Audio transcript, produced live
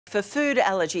For food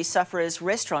allergy sufferers,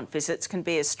 restaurant visits can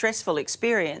be a stressful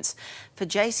experience. For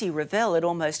Tracy, it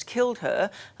almost killed her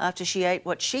after she ate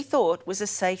what she thought was a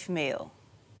safe meal.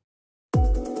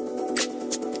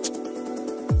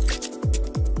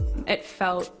 It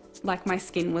felt like my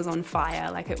skin was on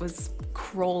fire, like it was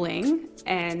crawling,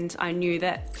 and I knew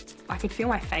that I could feel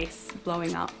my face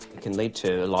blowing up. It can lead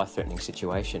to a life-threatening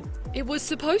situation. It was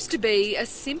supposed to be a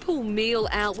simple meal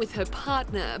out with her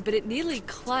partner, but it nearly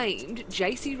claimed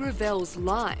Tracy Ravel's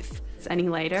life. Any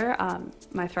later,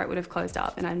 my throat would have closed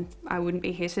up and I wouldn't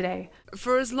be here today.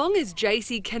 For as long as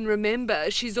Tracy can remember,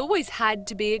 she's always had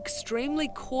to be extremely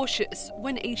cautious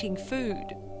when eating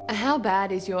food. How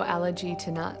bad is your allergy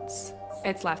to nuts?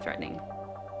 It's life-threatening,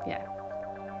 yeah.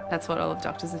 That's what all the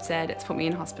doctors have said. It's put me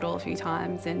in hospital a few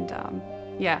times and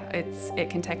yeah, it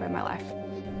can take away my life.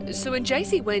 So when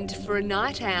Tracy went for a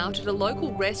night out at a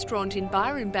local restaurant in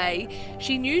Byron Bay,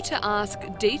 she knew to ask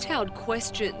detailed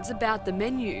questions about the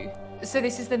menu. So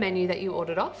this is the menu that you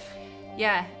ordered off?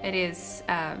 Yeah, it is.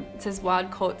 It says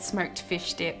wild-caught smoked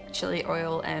fish dip, chili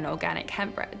oil and organic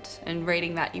hemp bread. And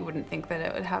reading that, you wouldn't think that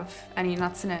it would have any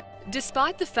nuts in it.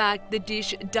 Despite the fact the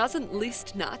dish doesn't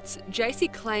list nuts, Tracy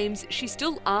claims she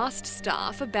still asked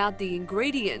staff about the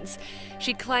ingredients.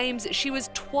 She claims she was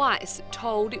twice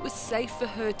told it was safe for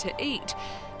her to eat,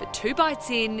 but 2 bites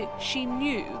in, she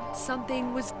knew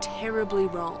something was terribly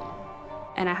wrong.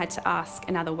 And I had to ask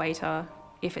another waiter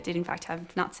if it did in fact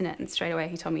have nuts in it, and straight away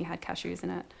he told me it had cashews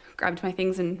in it. Grabbed my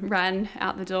things and ran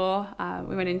out the door.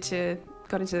 We got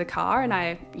into the car and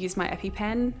I used my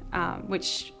EpiPen,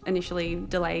 which initially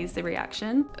delays the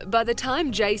reaction. By the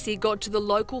time Tracy got to the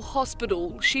local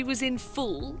hospital, she was in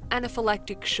full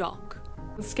anaphylactic shock.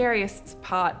 The scariest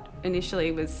part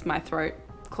initially was my throat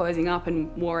closing up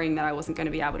and worrying that I wasn't going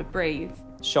to be able to breathe.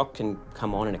 Shock can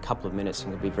come on in a couple of minutes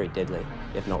and can be very deadly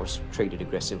if not treated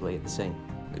aggressively at the scene.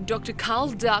 Dr Carl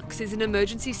Dux is an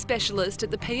emergency specialist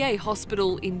at the PA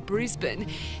hospital in Brisbane.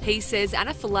 He says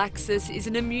anaphylaxis is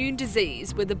an immune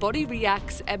disease where the body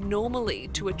reacts abnormally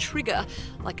to a trigger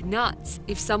like nuts.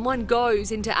 If someone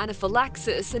goes into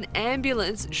anaphylaxis, an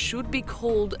ambulance should be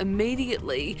called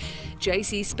immediately.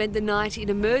 Tracy spent the night in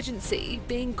emergency,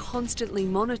 being constantly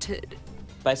monitored.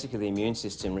 Basically, the immune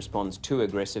system responds too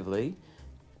aggressively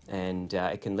and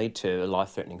it can lead to a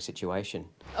life-threatening situation.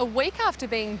 A week after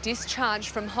being discharged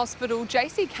from hospital,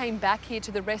 Tracy came back here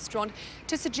to the restaurant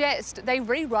to suggest they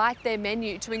rewrite their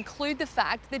menu to include the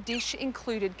fact the dish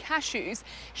included cashews.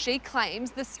 She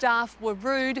claims the staff were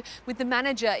rude, with the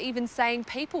manager even saying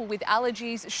people with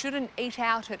allergies shouldn't eat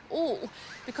out at all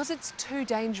because it's too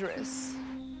dangerous.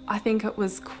 I think it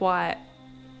was quite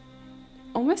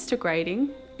almost degrading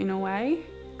in a way.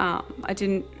 I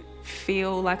didn't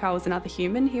feel like I was another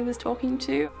human he was talking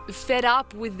to. Fed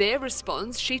up with their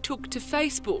response, she took to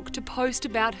Facebook to post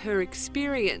about her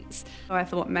experience. I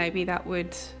thought maybe that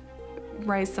would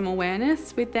raise some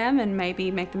awareness with them and maybe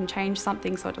make them change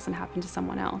something so it doesn't happen to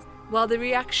someone else. While the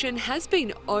reaction has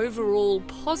been overall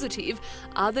positive,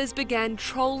 others began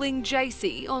trolling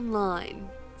Tracy online.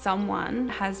 Someone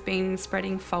has been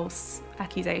spreading false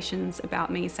accusations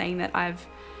about me, saying that I've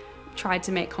tried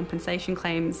to make compensation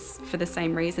claims for the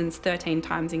same reasons 13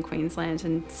 times in Queensland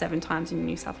and 7 times in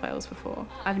New South Wales before.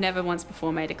 I've never once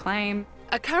before made a claim.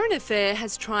 A Current Affair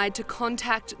has tried to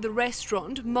contact the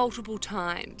restaurant multiple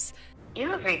times. You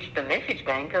have reached the message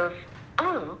bank of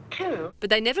 02. But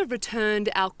they never returned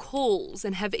our calls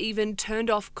and have even turned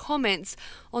off comments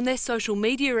on their social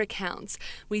media accounts.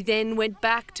 We then went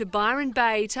back to Byron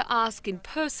Bay to ask in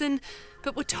person,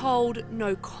 but were told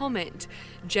no comment.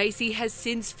 Tracy has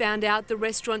since found out the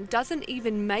restaurant doesn't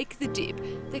even make the dip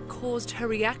that caused her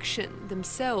reaction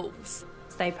themselves.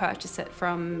 They purchase it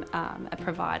from a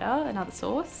provider, another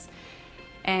source,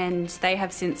 and they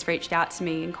have since reached out to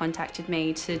me and contacted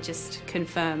me to just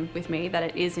confirm with me that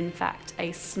it is in fact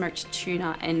a smoked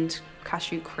tuna and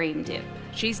cashew cream dip.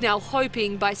 She's now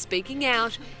hoping by speaking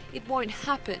out it won't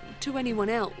happen to anyone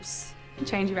else.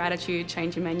 Change your attitude,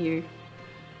 change your menu.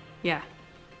 Yeah.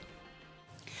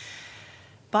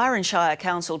 Byron Shire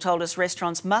Council told us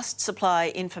restaurants must supply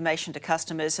information to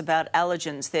customers about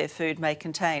allergens their food may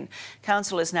contain.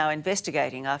 Council is now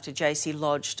investigating after Tracy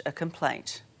lodged a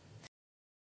complaint.